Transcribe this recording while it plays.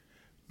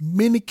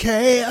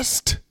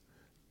Minicast,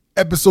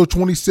 episode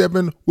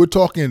 27. We're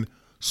talking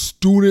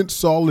student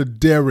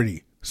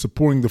solidarity,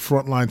 supporting the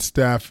frontline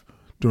staff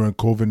during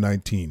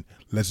COVID-19.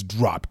 Let's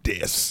drop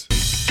this.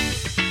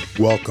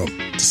 Welcome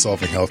to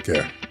Solving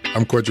Healthcare.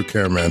 I'm Kwadwo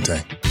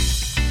Kyeremanteng.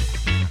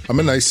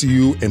 I'm an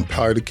ICU and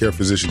palliative care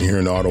physician here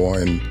in Ottawa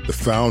and the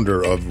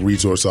founder of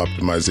Resource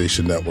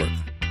Optimization Network.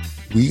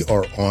 We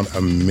are on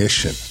a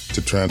mission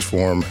to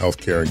transform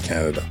healthcare in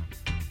Canada.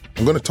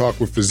 I'm going to talk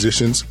with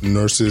physicians,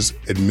 nurses,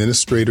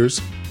 administrators,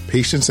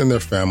 patients and their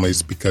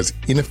families because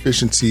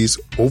inefficiencies,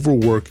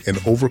 overwork, and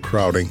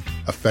overcrowding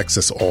affects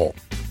us all.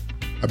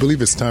 I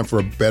believe it's time for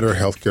a better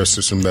healthcare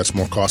system that's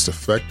more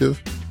cost-effective,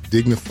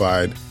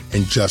 dignified,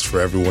 and just for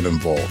everyone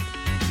involved.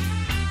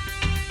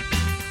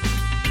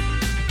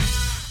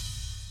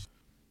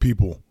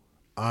 People,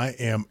 I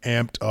am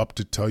amped up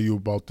to tell you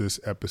about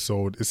this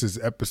episode. This is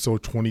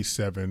episode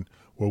 27,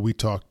 where we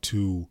talk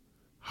to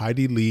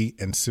Heidi Lee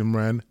and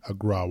Simran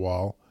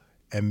Agrawal,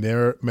 and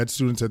they're med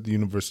students at the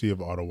University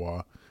of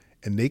Ottawa,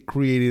 and they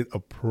created a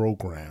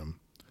program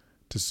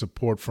to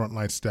support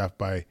frontline staff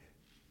by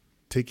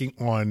taking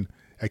on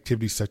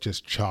activities such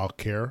as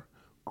childcare,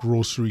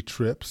 grocery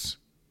trips,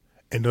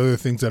 and other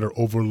things that are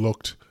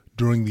overlooked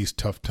during these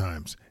tough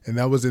times. And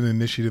that was an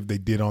initiative they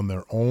did on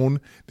their own.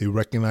 They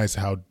recognized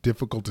how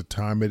difficult a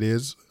time it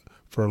is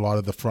for a lot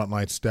of the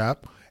frontline staff,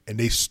 and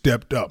they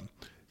stepped up.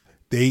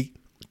 They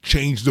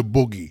changed the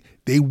boogie.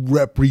 They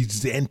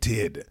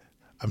represented.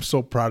 I'm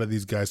so proud of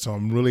these guys, so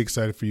I'm really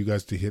excited for you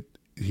guys to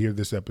hear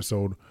this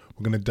episode.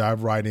 We're going to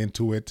dive right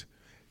into it.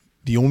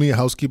 The only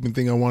housekeeping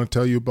thing I want to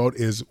tell you about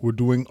is we're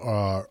doing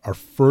our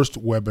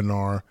first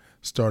webinar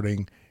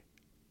starting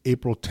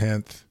April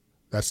 10th,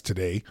 that's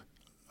today,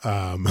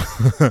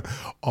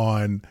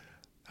 on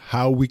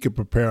how we could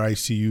prepare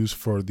ICUs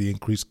for the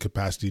increased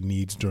capacity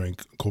needs during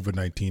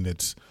COVID-19.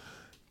 It's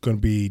going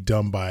to be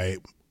done by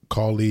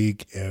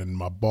colleague and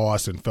my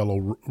boss and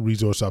fellow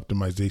Resource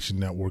Optimization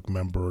Network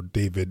member,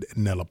 David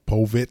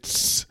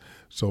Nelapovitz.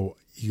 So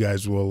you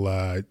guys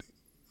will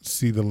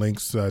see the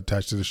links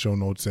attached to the show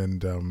notes,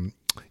 and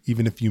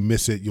even if you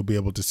miss it, you'll be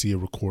able to see a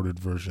recorded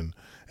version.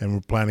 And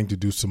we're planning to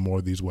do some more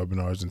of these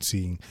webinars and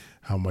seeing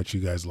how much you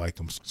guys like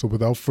them. So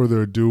without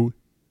further ado,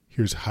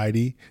 here's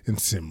Heidi and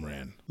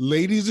Simran.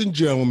 Ladies and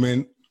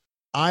gentlemen,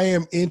 I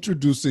am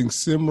introducing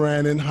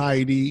Simran and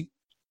Heidi,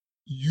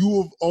 U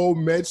of O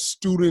med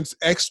students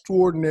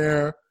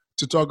extraordinaire,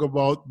 to talk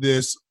about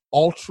this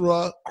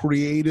ultra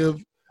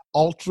creative,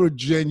 ultra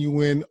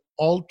genuine,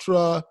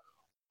 ultra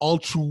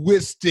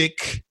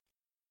altruistic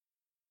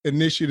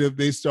initiative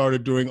they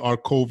started during our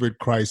COVID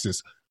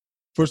crisis.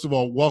 First of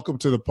all, welcome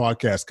to the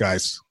podcast,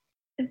 guys.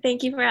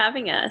 Thank you for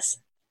having us.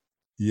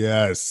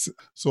 Yes.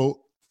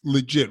 So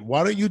legit,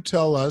 why don't you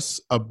tell us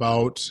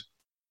about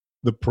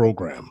the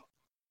program?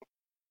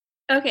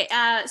 Okay,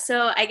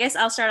 so I guess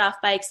I'll start off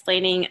by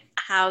explaining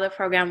how the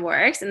program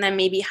works, and then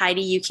maybe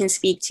Heidi, you can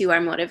speak to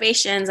our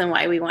motivations and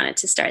why we wanted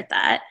to start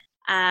that.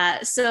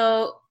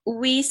 So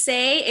we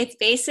say it's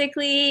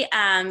basically,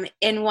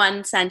 in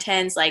one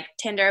sentence, like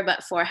Tinder,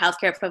 but for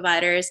healthcare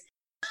providers.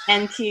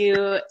 And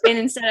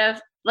instead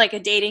of like a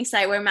dating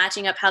site, we're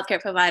matching up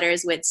healthcare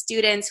providers with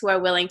students who are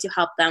willing to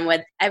help them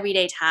with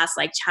everyday tasks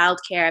like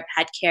childcare,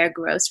 pet care,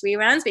 grocery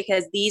runs,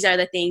 because these are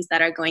the things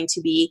that are going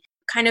to be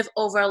kind of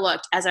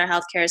overlooked as our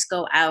healthcares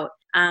go out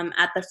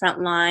at the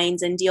front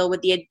lines and deal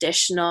with the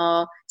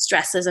additional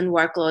stresses and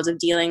workloads of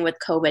dealing with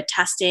COVID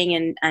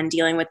testing and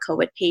dealing with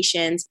COVID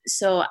patients.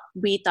 So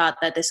we thought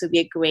that this would be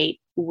a great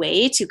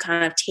way to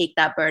kind of take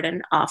that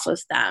burden off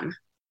of them.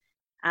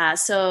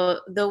 So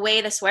the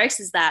way this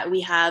works is that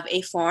we have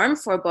a form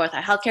for both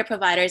our healthcare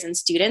providers and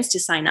students to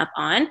sign up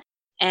on.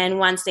 And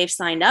once they've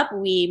signed up,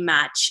 we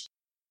match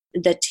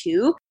the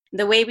two.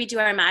 The way we do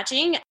our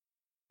matching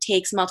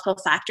takes multiple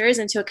factors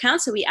into account.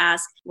 So we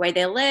ask where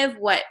they live,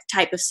 what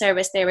type of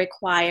service they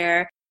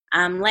require,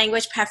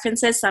 language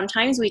preferences.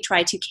 Sometimes we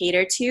try to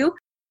cater to,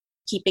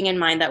 keeping in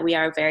mind that we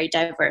are a very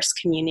diverse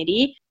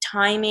community,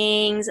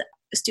 timings,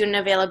 student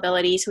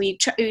availability. So we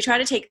try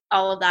to take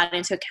all of that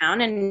into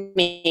account and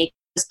make it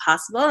as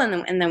possible.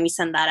 And then we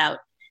send that out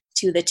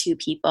to the two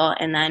people,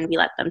 and then we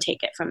let them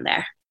take it from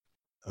there.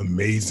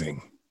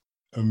 Amazing.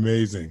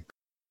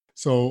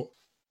 So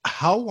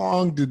how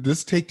long did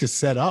this take to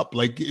set up?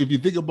 Like, if you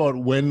think about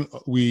when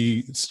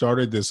we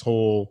started this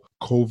whole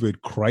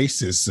COVID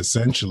crisis,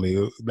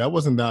 essentially,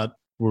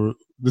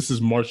 this is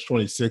March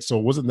 26th, so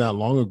it wasn't that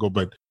long ago,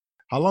 but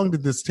how long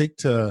did this take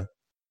to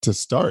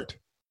start?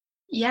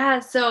 Yeah,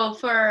 so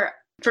for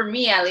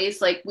me, at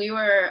least, like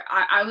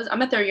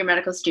I'm a third year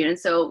medical student.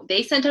 So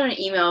they sent out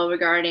an email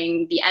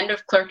regarding the end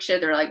of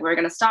clerkship. They're like, we're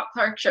going to stop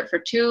clerkship for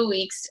 2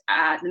 weeks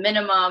at the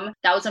minimum.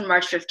 That was on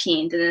March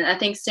 15th. And then I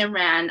think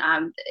Simran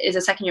is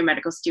a second year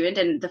medical student,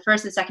 and the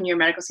first and second year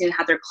medical student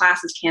had their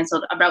classes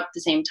canceled about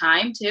the same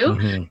time too.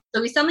 Mm-hmm.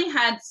 So we suddenly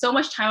had so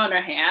much time on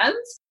our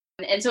hands.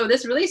 And so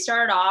this really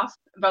started off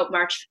about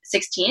March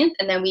 16th,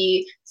 and then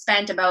we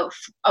spent about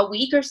a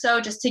week or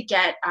so just to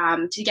get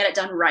it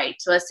done right.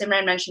 So as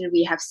Simran mentioned,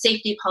 we have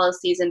safety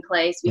policies in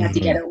place. We have to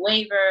get a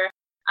waiver.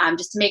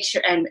 just to make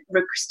sure, and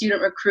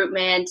student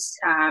recruitment,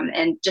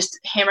 and just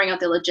hammering out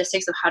the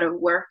logistics of how to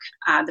work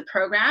the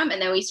program.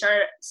 And then we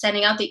started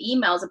sending out the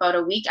emails about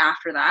a week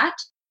after that.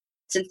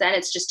 Since then,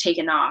 it's just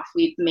taken off.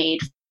 We've made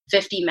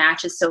 50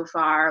 matches so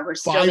far. We're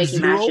still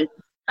making matches.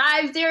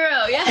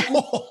 5-0, yeah.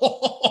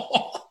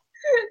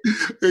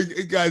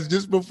 Hey, guys,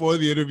 just before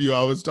the interview,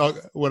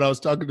 when I was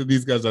talking to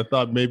these guys, I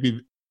thought maybe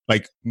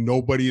like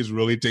nobody is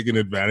really taking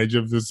advantage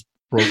of this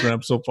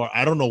program so far.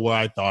 I don't know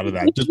why I thought of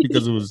that, just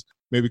because it was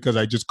maybe because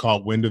I just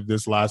caught wind of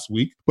this last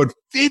week. But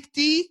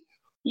 50?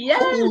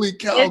 Yes. Holy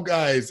cow,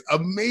 guys.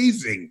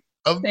 Amazing.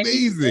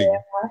 Amazing.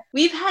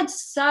 We've had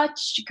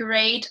such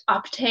great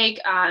uptake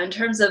in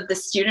terms of the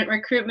student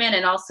recruitment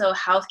and also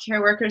healthcare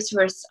workers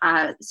who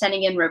are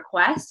sending in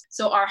requests.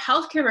 So our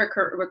healthcare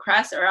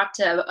requests are up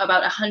to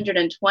about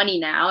 120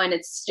 now, and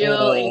it's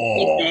still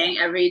increasing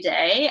every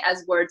day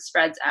as word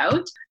spreads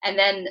out. And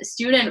then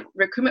student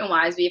recruitment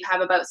wise, we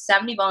have about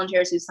 70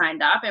 volunteers who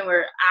signed up, and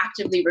we're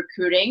actively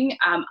recruiting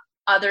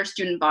other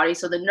student bodies,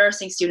 so the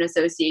Nursing Student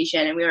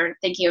Association, and we were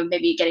thinking of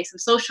maybe getting some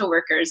social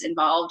workers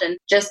involved and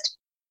just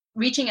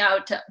reaching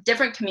out to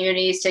different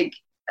communities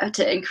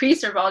to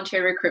increase our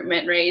volunteer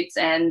recruitment rates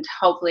and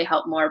hopefully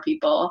help more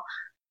people.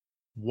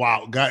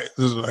 Wow, guys,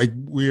 like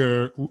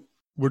we're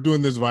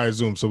doing this via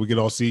Zoom, so we can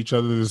all see each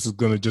other. This is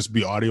going to just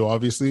be audio,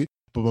 obviously,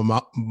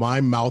 but my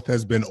mouth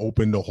has been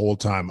open the whole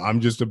time. I'm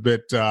just a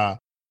bit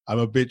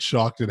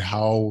shocked at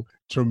how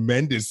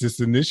tremendous this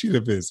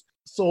initiative is.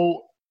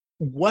 So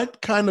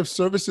what kind of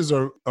services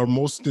are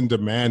most in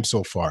demand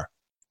so far?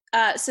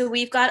 So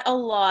we've got a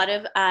lot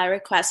of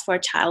requests for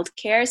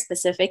childcare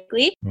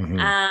specifically. Mm-hmm.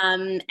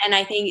 And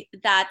I think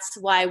that's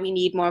why we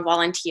need more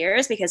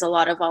volunteers, because a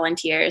lot of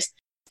volunteers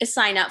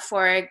sign up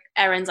for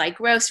errands like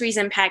groceries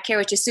and pet care,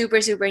 which is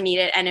super, super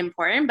needed and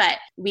important. But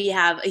we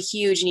have a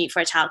huge need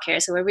for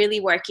childcare. So we're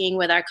really working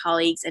with our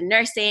colleagues in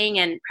nursing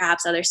and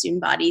perhaps other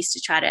student bodies to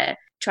try to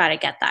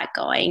get that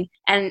going.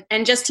 And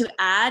just to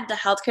add, the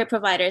healthcare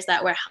providers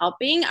that we're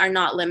helping are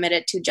not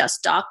limited to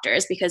just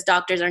doctors, because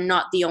doctors are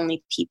not the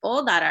only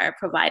people that are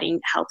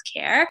providing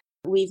healthcare.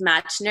 We've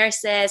matched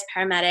nurses,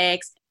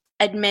 paramedics,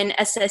 admin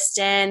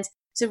assistants.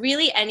 So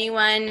really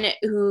anyone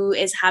who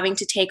is having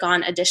to take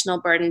on additional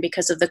burden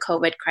because of the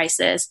COVID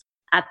crisis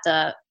at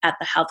the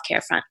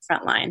healthcare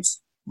front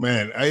lines.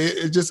 Man,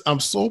 I'm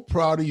so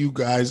proud of you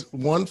guys.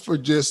 One, for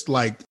just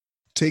like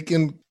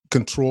taking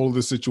control of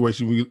the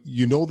situation.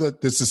 You know that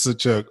this is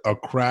such a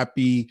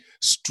crappy,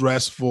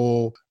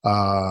 stressful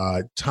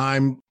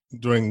time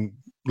during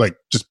like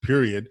just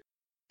period.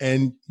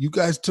 And you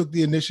guys took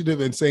the initiative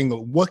and saying,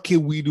 what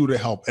can we do to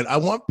help? And I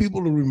want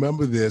people to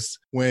remember this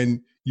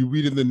when you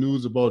read in the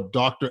news about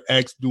Dr.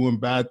 X doing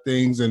bad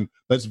things and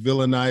let's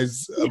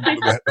villainize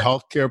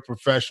healthcare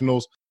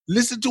professionals.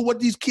 Listen to what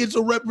these kids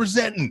are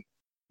representing.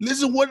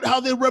 Listen how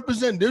they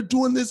represent. They're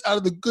doing this out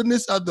of the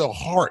goodness of their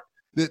heart.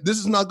 This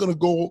is not going to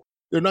go.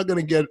 They're not going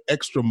to get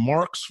extra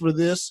marks for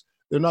this.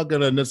 They're not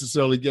going to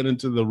necessarily get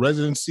into the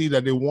residency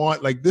that they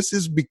want. Like, this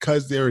is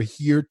because they're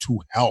here to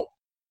help.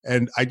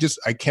 And I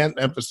can't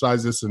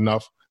emphasize this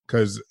enough,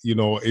 because, you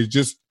know, it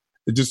just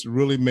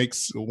really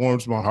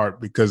warms my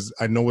heart, because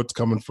I know it's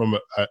coming from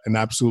an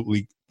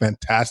absolutely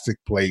fantastic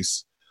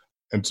place.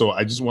 And so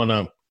I just want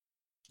to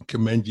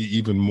commend you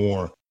even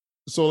more.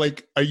 So,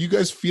 like, are you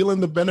guys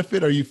feeling the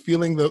benefit? Are you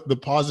feeling the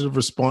positive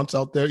response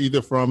out there,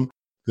 either from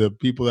the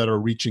people that are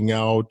reaching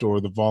out or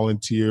the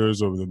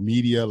volunteers or the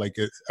media? Like,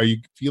 are you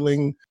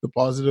feeling the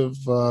positive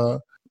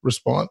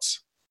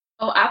response?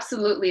 Oh,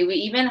 absolutely. We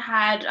even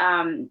had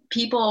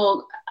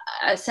people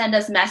send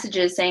us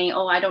messages saying,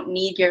 oh, I don't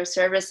need your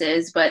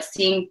services, but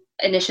seeing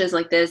initiatives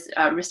like this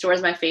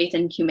restores my faith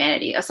in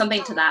humanity, or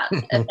something to that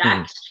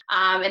effect.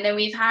 And then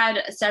we've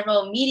had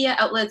several media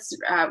outlets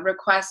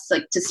request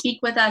like to speak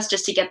with us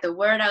just to get the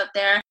word out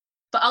there.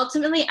 But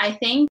ultimately, I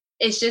think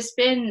it's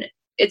been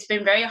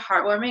very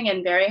heartwarming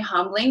and very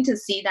humbling to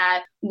see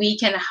that we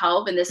can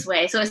help in this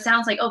way. So it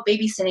sounds like, oh,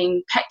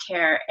 babysitting, pet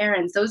care,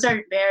 errands, those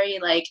are very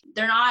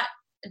they're not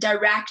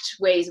direct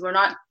ways. We're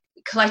not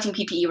collecting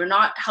PPE. We're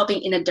not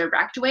helping in a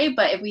direct way.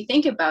 But if we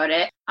think about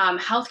it,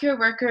 healthcare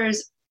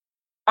workers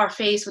are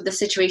faced with the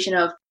situation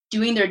of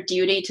doing their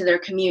duty to their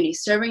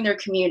communities, serving their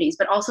communities,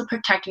 but also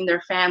protecting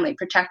their family,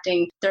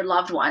 protecting their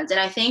loved ones. And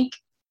I think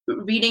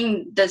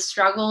reading the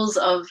struggles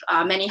of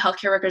many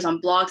healthcare workers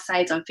on blog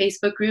sites, on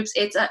Facebook groups,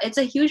 it's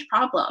a huge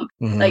problem.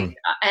 Mm-hmm.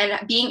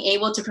 And being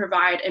able to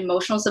provide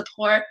emotional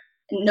support,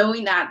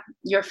 knowing that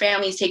your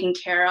family is taken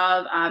care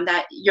of,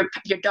 that your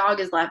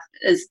dog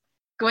is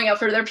going out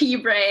for their pee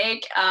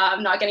break,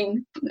 not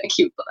getting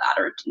acute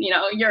bladder,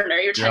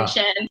 urinary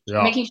retention,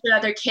 making sure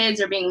that their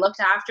kids are being looked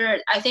after.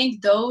 I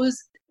think those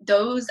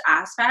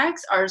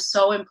aspects are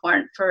so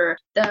important for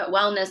the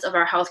wellness of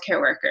our healthcare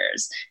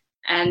workers.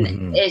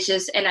 And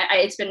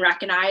it's been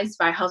recognized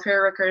by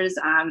healthcare workers.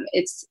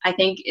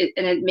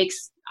 It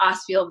makes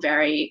us feel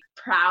very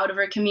proud of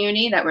our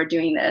community that we're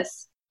doing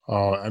this.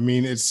 Oh, I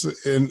mean,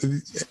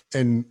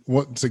 and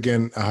once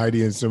again,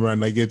 Heidi and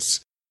Simran,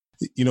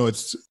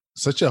 it's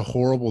such a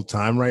horrible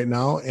time right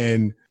now.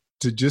 And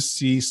to just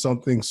see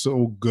something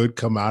so good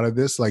come out of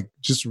this, like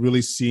just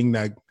really seeing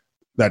that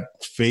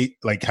fate,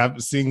 like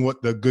seeing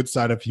what the good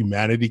side of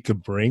humanity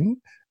could bring,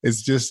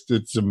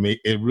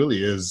 it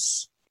really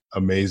is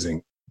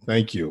amazing.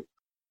 Thank you.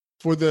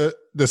 For the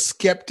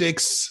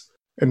skeptics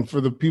and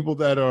for the people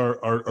that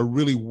are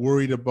really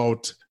worried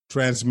about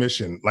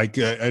transmission, like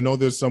I know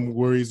there's some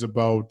worries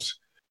about,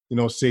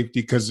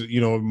 safety because,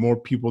 more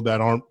people that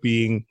aren't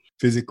being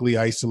physically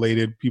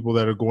isolated, people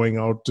that are going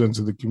out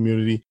into the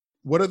community.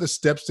 What are the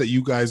steps that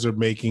you guys are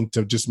making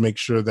to just make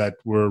sure that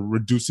we're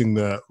reducing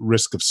the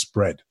risk of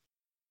spread?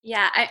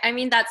 Yeah, I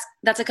mean,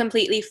 that's a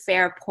completely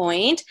fair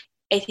point.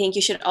 I think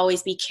you should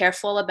always be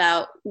careful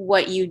about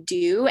what you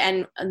do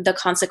and the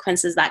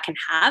consequences that can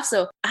have.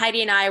 So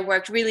Heidi and I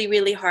worked really,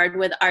 really hard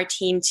with our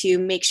team to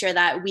make sure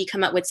that we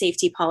come up with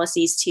safety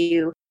policies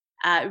to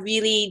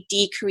really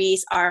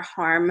decrease our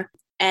harm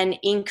and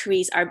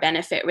increase our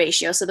benefit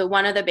ratio. So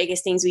one of the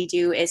biggest things we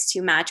do is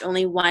to match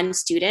only one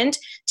student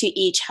to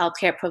each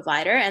healthcare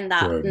provider. And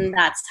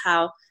that's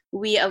how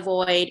we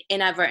avoid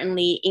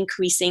inadvertently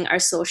increasing our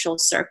social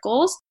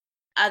circles.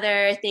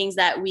 Other things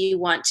that we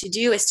want to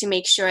do is to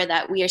make sure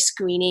that we are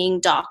screening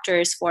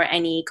doctors for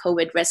any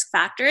COVID risk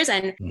factors.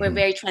 And we're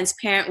very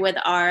transparent with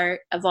our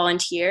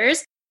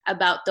volunteers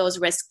about those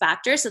risk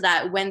factors so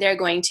that when they're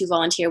going to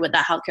volunteer with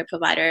that healthcare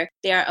provider,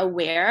 they are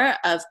aware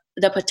of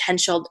the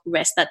potential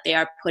risk that they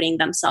are putting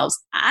themselves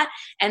at.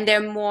 And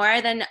they're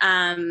more than,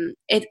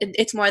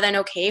 it's more than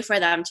okay for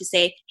them to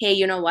say, hey,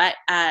 you know what,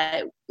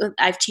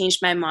 I've changed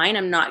my mind.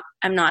 I'm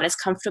not as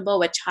comfortable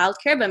with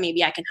childcare, but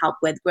maybe I can help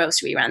with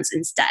grocery runs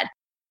instead.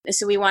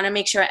 So we want to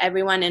make sure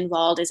everyone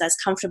involved is as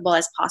comfortable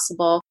as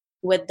possible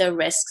with the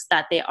risks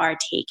that they are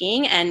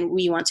taking. And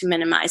we want to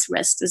minimize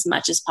risks as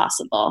much as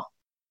possible.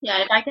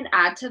 Yeah, if I can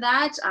add to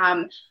that,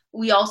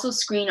 we also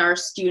screen our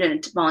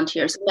student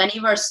volunteers. Many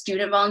of our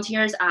student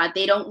volunteers,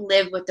 they don't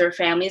live with their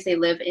families. They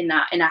live in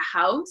a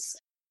house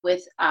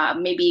with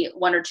maybe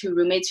one or two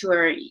roommates who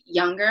are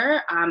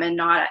younger and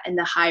not in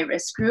the high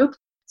risk group.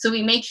 So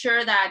we make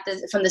sure that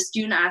from the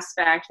student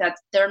aspect that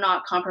they're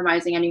not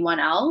compromising anyone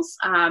else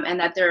and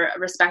that they're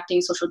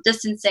respecting social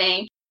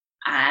distancing.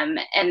 And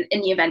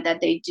in the event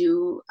that they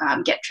do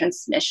get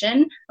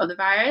transmission of the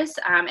virus.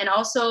 And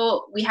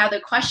also we have the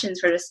questions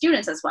for the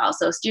students as well.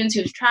 So students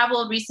who've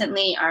traveled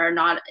recently are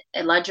not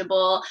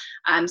eligible.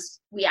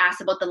 We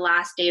ask about the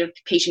last day of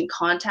patient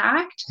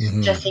contact,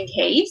 just in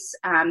case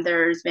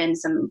there's been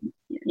some,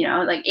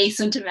 like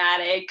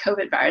asymptomatic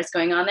COVID virus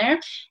going on there.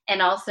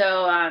 And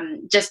also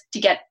just to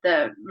get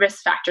the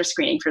risk factor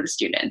screening for the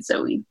students.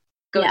 So we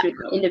go through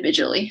them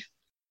individually.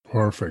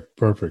 Perfect.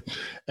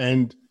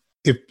 And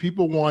if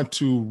people want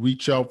to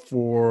reach out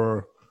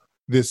for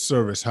this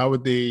service, how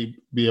would they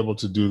be able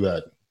to do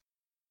that?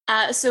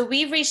 So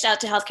we've reached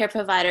out to healthcare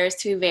providers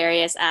through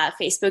various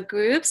Facebook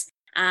groups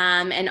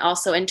and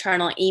also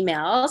internal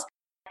emails.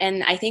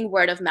 And I think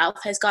word of mouth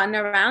has gotten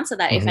around so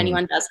that if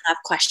anyone does have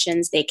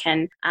questions, they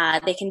can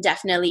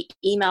definitely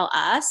email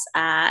us.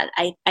 Our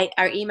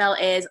email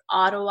is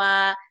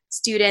Ottawa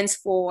students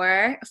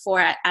for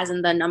as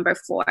in the number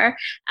 4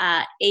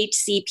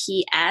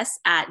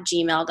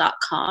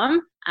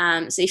 hcps@gmail.com.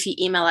 So if you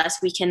email us,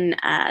 we can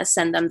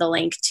send them the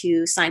link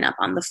to sign up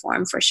on the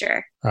form for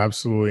sure.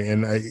 Absolutely.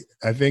 And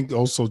I think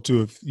also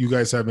too, if you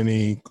guys have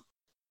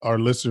our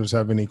listeners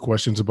have any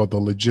questions about the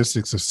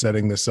logistics of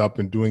setting this up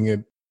and doing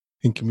it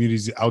in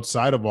communities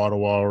outside of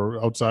Ottawa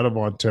or outside of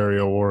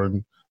Ontario or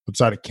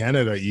outside of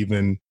Canada,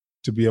 even,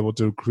 to be able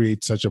to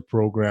create such a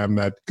program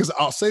because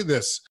I'll say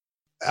this,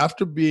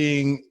 after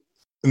being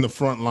in the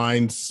front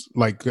lines,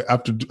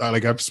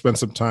 I've spent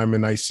some time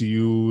in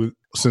ICU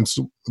since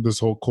this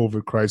whole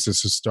COVID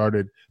crisis has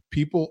started.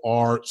 People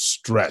are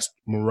stressed.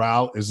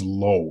 Morale is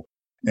low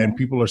and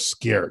people are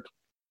scared.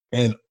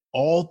 And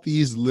all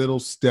these little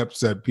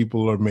steps that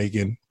people are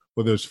making,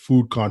 whether it's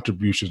food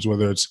contributions,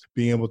 whether it's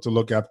being able to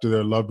look after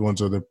their loved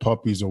ones or their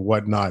puppies or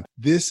whatnot,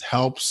 this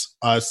helps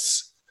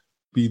us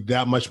be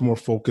that much more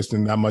focused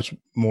and that much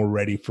more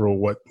ready for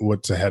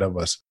what's ahead of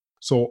us.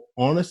 So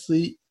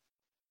honestly,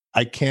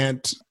 I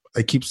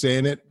keep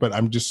saying it, but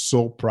I'm just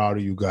so proud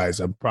of you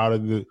guys. I'm proud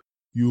of the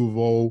U of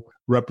O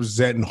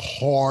representing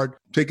hard,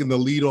 taking the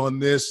lead on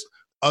this.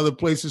 Other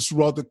places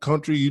throughout the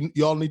country,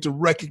 y'all need to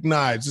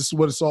recognize this is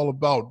what it's all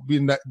about,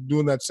 doing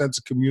that sense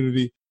of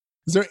community.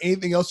 Is there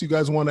anything else you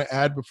guys want to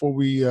add before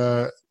we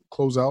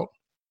close out?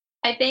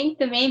 I think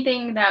the main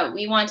thing that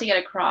we want to get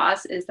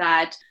across is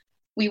that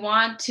we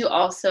want to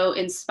also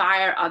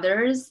inspire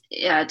others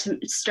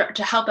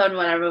to help out in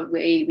whatever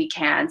way we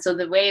can. So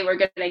the way we're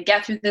going to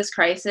get through this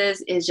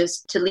crisis is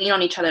just to lean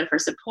on each other for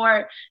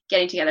support,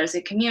 getting together as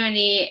a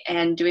community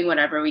and doing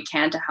whatever we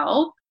can to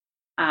help.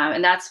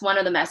 And that's one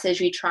of the messages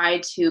we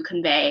try to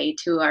convey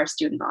to our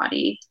student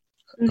body.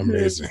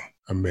 Amazing.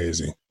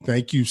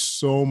 Thank you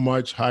so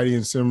much, Heidi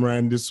and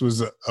Simran. This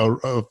was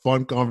a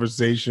fun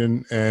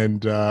conversation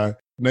and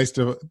nice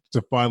to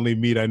finally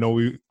meet. I know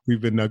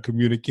we've been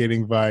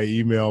communicating via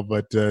email,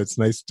 but it's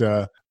nice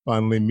to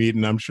finally meet,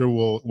 and I'm sure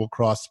we'll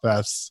cross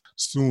paths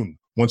soon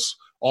once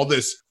all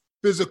this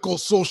physical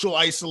social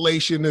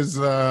isolation is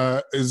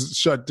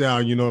shut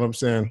down. You know what I'm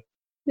saying?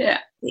 Yeah.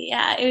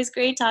 Yeah, it was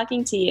great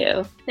talking to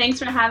you. Thanks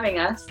for having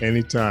us.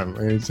 Anytime.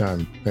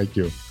 Thank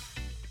you.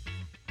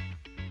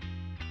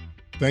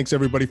 Thanks,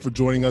 everybody, for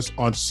joining us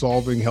on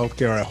Solving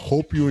Healthcare. I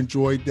hope you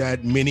enjoyed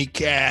that mini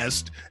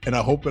cast, and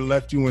I hope it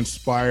left you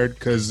inspired,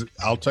 because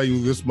I'll tell you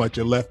this much,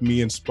 it left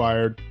me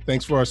inspired.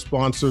 Thanks for our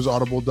sponsors,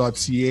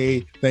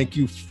 audible.ca. Thank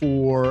you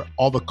for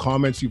all the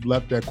comments you've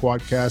left at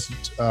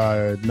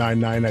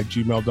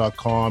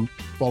quadcast99@gmail.com.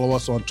 Follow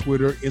us on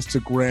Twitter,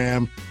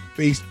 Instagram,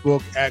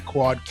 Facebook at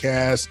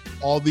Quadcast.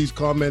 All these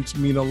comments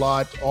mean a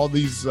lot. All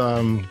these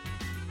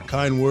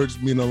kind words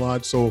mean a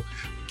lot. So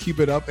keep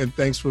it up, and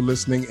thanks for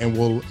listening, and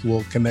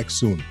we'll connect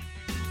soon.